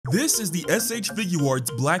This is the SH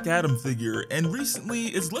Figuarts Black Adam figure, and recently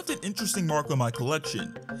it's left an interesting mark on my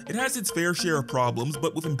collection. It has its fair share of problems,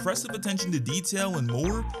 but with impressive attention to detail and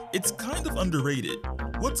more, it's kind of underrated.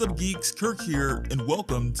 What's up geeks, Kirk here, and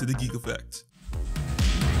welcome to the Geek Effect.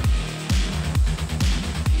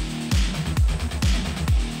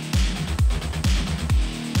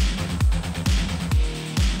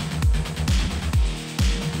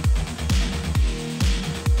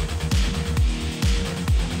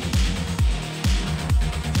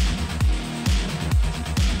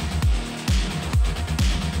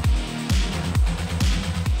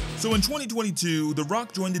 So in 2022, The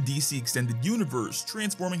Rock joined the DC Extended Universe,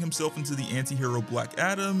 transforming himself into the anti-hero Black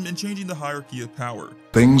Adam and changing the hierarchy of power.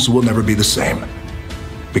 Things will never be the same,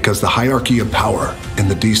 because the hierarchy of power in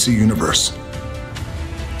the DC Universe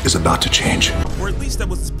is about to change. Or at least that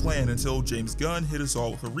was his plan until James Gunn hit us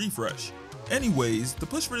all with a refresh. Anyways, the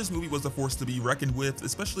push for this movie was a force to be reckoned with,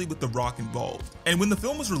 especially with The Rock involved. And when the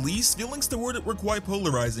film was released, feelings toward it were quite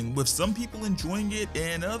polarizing, with some people enjoying it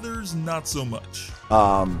and others not so much.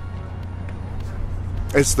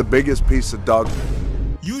 It's the biggest piece of dog.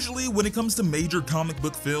 Usually, when it comes to major comic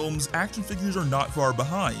book films, action figures are not far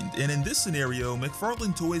behind, and in this scenario,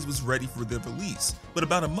 McFarlane Toys was ready for their release. But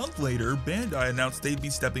about a month later, Bandai announced they'd be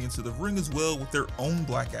stepping into the ring as well with their own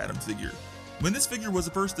Black Adam figure. When this figure was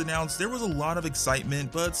first announced, there was a lot of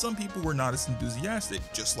excitement, but some people were not as enthusiastic,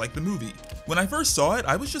 just like the movie. When I first saw it,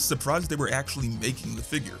 I was just surprised they were actually making the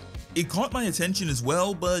figure. It caught my attention as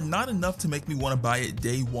well, but not enough to make me want to buy it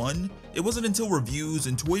day one. It wasn't until reviews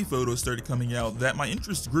and toy photos started coming out that my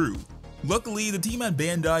interest grew. Luckily, the team at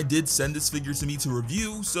Bandai did send this figure to me to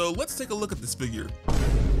review, so let's take a look at this figure.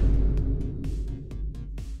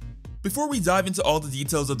 Before we dive into all the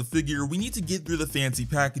details of the figure, we need to get through the fancy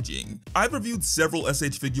packaging. I've reviewed several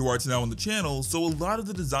SH Figuarts now on the channel, so a lot of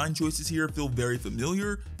the design choices here feel very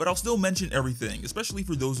familiar, but I'll still mention everything, especially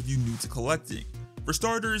for those of you new to collecting. For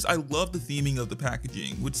starters, I love the theming of the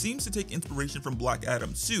packaging, which seems to take inspiration from Black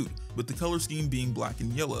Adam's suit, with the color scheme being black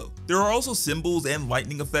and yellow. There are also symbols and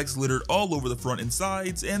lightning effects littered all over the front and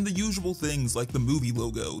sides, and the usual things like the movie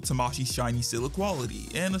logo, Tamashi's shiny still equality,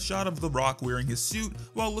 and a shot of The Rock wearing his suit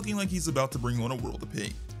while looking like he's about to bring on a world of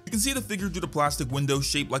pain. You can see the figure through the plastic window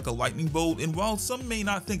shaped like a lightning bolt, and while some may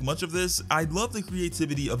not think much of this, I love the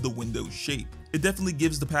creativity of the window's shape. It definitely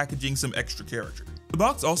gives the packaging some extra character. The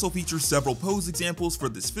box also features several pose examples for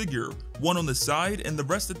this figure, one on the side and the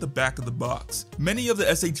rest at the back of the box. Many of the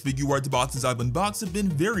SH Figuarts boxes I've unboxed have been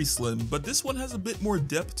very slim, but this one has a bit more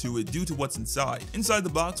depth to it due to what's inside. Inside the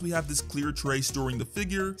box we have this clear tray storing the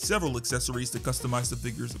figure, several accessories to customize the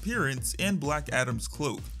figure's appearance, and Black Adam's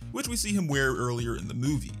cloak, which we see him wear earlier in the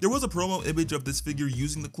movie. There was a promo image of this figure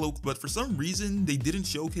using the cloak, but for some reason they didn't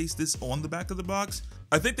showcase this on the back of the box.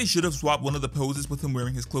 I think they should have swapped one of the poses with him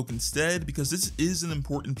wearing his cloak instead, because this is an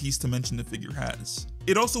important piece to mention the figure has.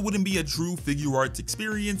 It also wouldn't be a true Figuarts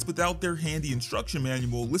experience without their handy instruction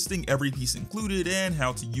manual listing every piece included and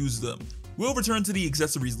how to use them. We'll return to the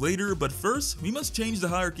accessories later, but first, we must change the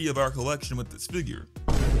hierarchy of our collection with this figure.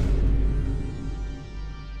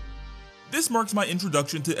 This marks my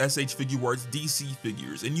introduction to SH Figuarts DC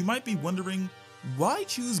figures, and you might be wondering, why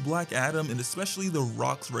choose Black Adam and especially The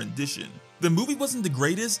Rock's rendition? The movie wasn't the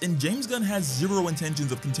greatest, and James Gunn has zero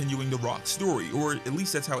intentions of continuing The Rock's story, or at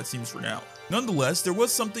least that's how it seems for now. Nonetheless, there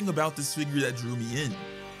was something about this figure that drew me in.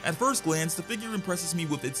 At first glance, the figure impresses me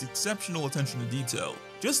with its exceptional attention to detail.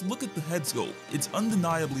 Just look at the head sculpt, it's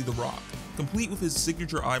undeniably The Rock, complete with his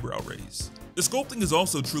signature eyebrow raise. The sculpting is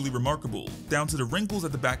also truly remarkable, down to the wrinkles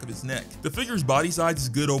at the back of his neck. The figure's body size is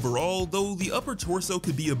good overall, though the upper torso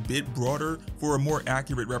could be a bit broader for a more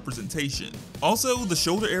accurate representation. Also, the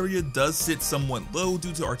shoulder area does sit somewhat low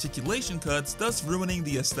due to articulation cuts, thus ruining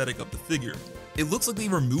the aesthetic of the figure. It looks like they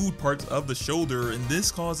removed parts of the shoulder, and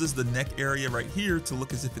this causes the neck area right here to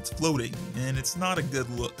look as if it's floating, and it's not a good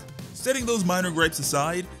look. Setting those minor gripes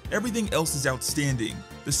aside, everything else is outstanding.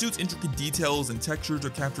 The suit's intricate details and textures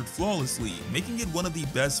are captured flawlessly, making it one of the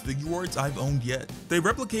best Figuarts I've owned yet. They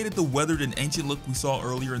replicated the weathered and ancient look we saw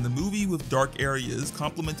earlier in the movie with dark areas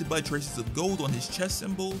complemented by traces of gold on his chest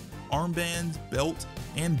symbol, armband, belt,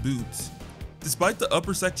 and boots. Despite the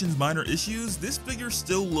upper section's minor issues, this figure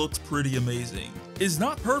still looks pretty amazing. It's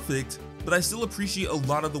not perfect, but I still appreciate a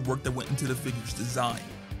lot of the work that went into the figure's design.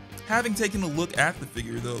 Having taken a look at the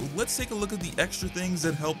figure though, let's take a look at the extra things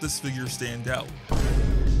that help this figure stand out.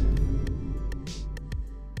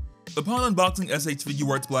 Upon unboxing SH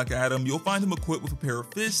Figuarts Black Adam, you'll find him equipped with a pair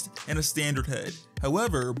of fists and a standard head.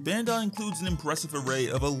 However, Bandai includes an impressive array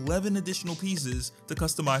of 11 additional pieces to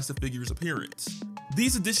customize the figure's appearance.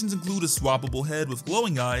 These additions include a swappable head with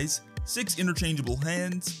glowing eyes, 6 interchangeable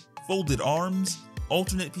hands, folded arms,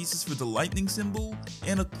 alternate pieces for the lightning symbol,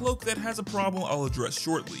 and a cloak that has a problem I'll address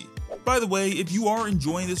shortly. By the way, if you are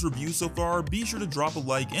enjoying this review so far, be sure to drop a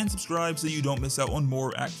like and subscribe so you don't miss out on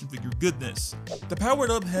more action figure goodness. The powered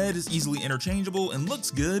up head is easily interchangeable and looks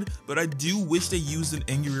good, but I do wish they used an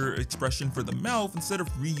angrier expression for the mouth instead of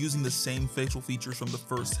reusing the same facial features from the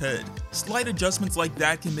first head. Slight adjustments like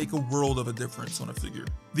that can make a world of a difference on a figure.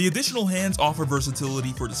 The additional hands offer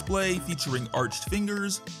versatility for display, featuring arched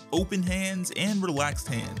fingers, open hands, and relaxed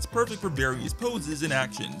hands, perfect for various poses and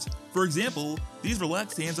actions. For example, these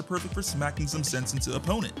relaxed hands are perfect for smacking some sense into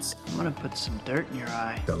opponents. I'm gonna put some dirt in your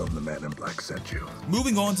eye. Tell him the man in black sent you.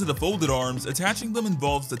 Moving on to the folded arms, attaching them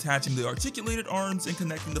involves detaching the articulated arms and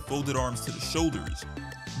connecting the folded arms to the shoulders.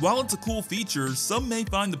 While it's a cool feature, some may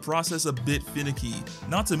find the process a bit finicky,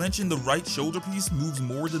 not to mention the right shoulder piece moves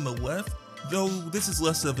more than the left, though this is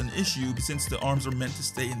less of an issue since the arms are meant to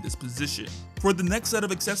stay in this position. For the next set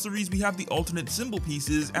of accessories, we have the alternate symbol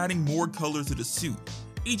pieces, adding more color to the suit.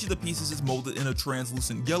 Each of the pieces is molded in a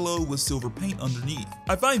translucent yellow with silver paint underneath.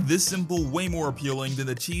 I find this symbol way more appealing than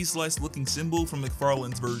the cheese slice looking symbol from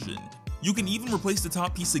McFarlane's version. You can even replace the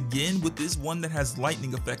top piece again with this one that has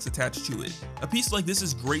lightning effects attached to it. A piece like this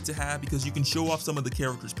is great to have because you can show off some of the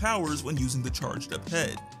character's powers when using the charged up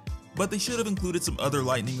head. But they should have included some other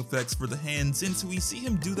lightning effects for the hand since we see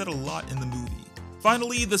him do that a lot in the movie.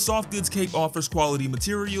 Finally, the soft goods cake offers quality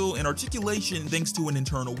material and articulation thanks to an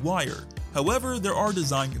internal wire. However, there are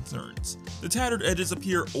design concerns. The tattered edges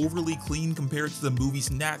appear overly clean compared to the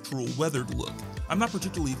movie's natural weathered look. I'm not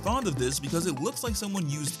particularly fond of this because it looks like someone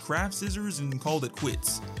used craft scissors and called it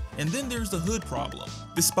quits. And then there's the hood problem.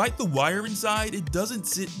 Despite the wire inside, it doesn't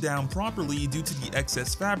sit down properly due to the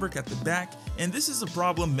excess fabric at the back, and this is a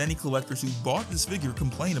problem many collectors who bought this figure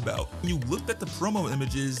complain about. When you looked at the promo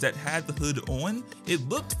images that had the hood on, it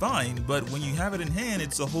looked fine, but when you have it in hand,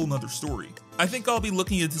 it's a whole nother story. I think I'll be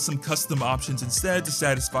looking into some custom options instead to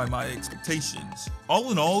satisfy my expectations.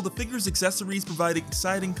 All in all, the figure's accessories provide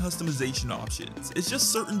exciting customization options. It's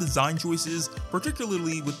just certain design choices,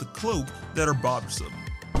 particularly with the cloak, that are bothersome.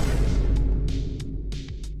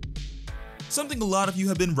 Something a lot of you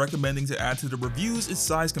have been recommending to add to the reviews is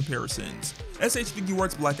size comparisons. SH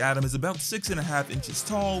Figuarts Black Adam is about 6.5 inches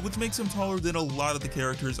tall, which makes him taller than a lot of the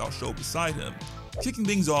characters I'll show beside him. Kicking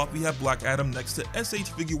things off, we have Black Adam next to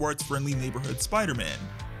SH Figuarts Friendly Neighborhood Spider-Man.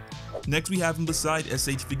 Next we have him beside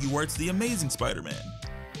SH Figuarts The Amazing Spider-Man.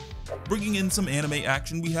 Bringing in some anime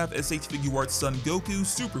action, we have SH Figuarts Son Goku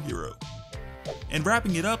Superhero. And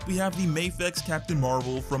wrapping it up, we have the Mafex Captain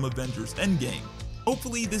Marvel from Avengers Endgame.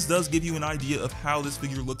 Hopefully this does give you an idea of how this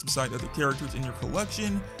figure looks beside other characters in your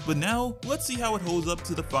collection, but now let's see how it holds up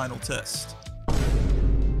to the final test.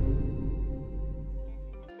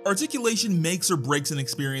 Articulation makes or breaks an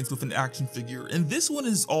experience with an action figure, and this one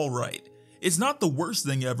is alright. It's not the worst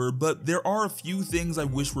thing ever, but there are a few things I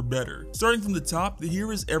wish were better. Starting from the top,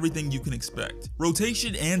 here is everything you can expect.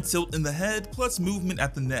 Rotation and tilt in the head, plus movement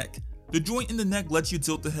at the neck. The joint in the neck lets you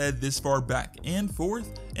tilt the head this far back and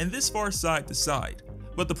forth, and this far side to side.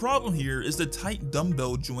 But the problem here is the tight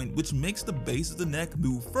dumbbell joint, which makes the base of the neck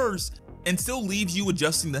move first, and still leaves you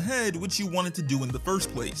adjusting the head, which you wanted to do in the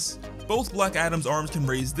first place. Both Black Adam's arms can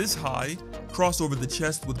raise this high, cross over the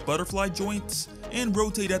chest with butterfly joints, and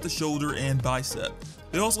rotate at the shoulder and bicep.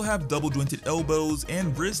 They also have double jointed elbows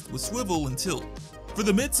and wrist with swivel and tilt. For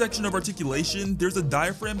the midsection of articulation, there's a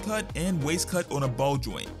diaphragm cut and waist cut on a ball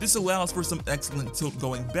joint. This allows for some excellent tilt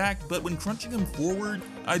going back, but when crunching him forward,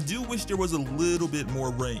 I do wish there was a little bit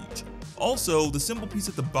more range. Also, the symbol piece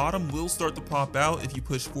at the bottom will start to pop out if you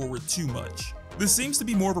push forward too much. This seems to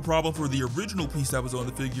be more of a problem for the original piece that was on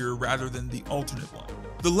the figure rather than the alternate one.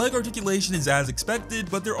 The leg articulation is as expected,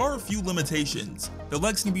 but there are a few limitations. The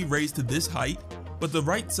legs can be raised to this height, but the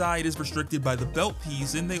right side is restricted by the belt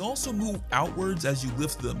piece, and they also move outwards as you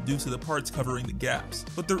lift them due to the parts covering the gaps.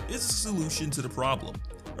 But there is a solution to the problem.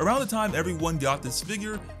 Around the time everyone got this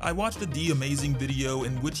figure, I watched a The Amazing video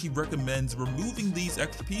in which he recommends removing these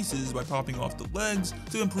extra pieces by popping off the legs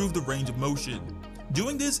to improve the range of motion.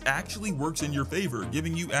 Doing this actually works in your favor,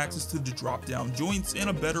 giving you access to the drop-down joints and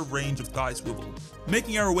a better range of thigh swivel.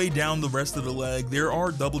 Making our way down the rest of the leg, there are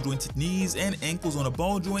double-jointed knees and ankles on a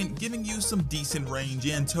ball joint, giving you some decent range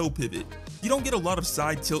and toe pivot. You don't get a lot of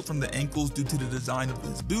side tilt from the ankles due to the design of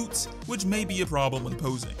his boots, which may be a problem when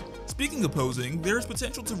posing. Speaking of posing, there is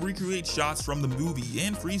potential to recreate shots from the movie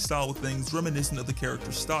and freestyle with things reminiscent of the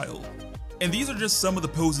character's style. And these are just some of the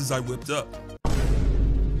poses I whipped up.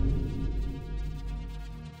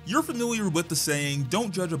 You're familiar with the saying,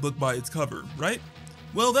 don't judge a book by its cover, right?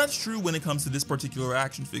 Well, that's true when it comes to this particular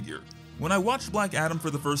action figure. When I watched Black Adam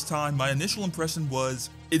for the first time, my initial impression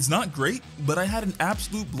was, it's not great, but I had an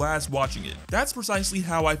absolute blast watching it. That's precisely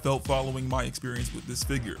how I felt following my experience with this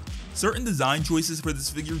figure. Certain design choices for this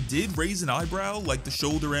figure did raise an eyebrow, like the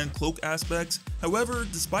shoulder and cloak aspects. However,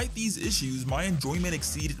 despite these issues, my enjoyment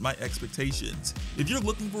exceeded my expectations. If you're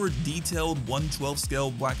looking for a detailed 1/12 scale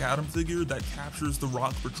Black Adam figure that captures the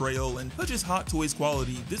Rock portrayal and touches Hot Toys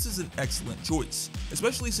quality, this is an excellent choice,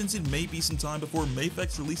 especially since it may be some time before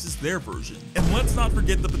Mafex releases their version. And let's not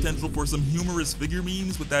forget the potential for some humorous figure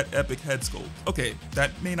memes with that epic head sculpt. Okay,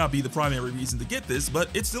 that may not be the primary reason to get this, but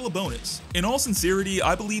it's still a bonus. In all sincerity,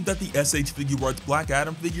 I believe that the SH Figuarts Black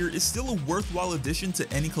Adam figure is still a worthwhile addition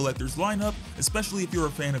to any collector's lineup, especially if you're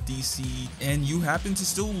a fan of DC and you happen to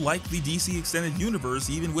still like the DC Extended Universe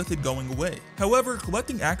even with it going away. However,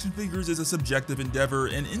 collecting action figures is a subjective endeavor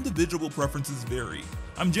and individual preferences vary.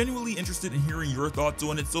 I'm genuinely interested in hearing your thoughts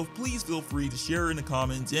on it, so please feel free to share in the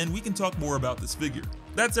comments and we can talk more about this figure.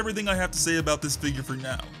 That's everything I have to say about this figure for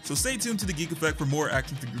now, so stay tuned to the Geek Effect for more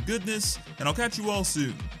action figure goodness, and I'll catch you all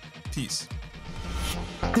soon. Peace.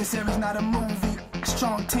 This series not a movie.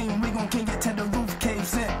 Strong team, we gon' kick it to the roof.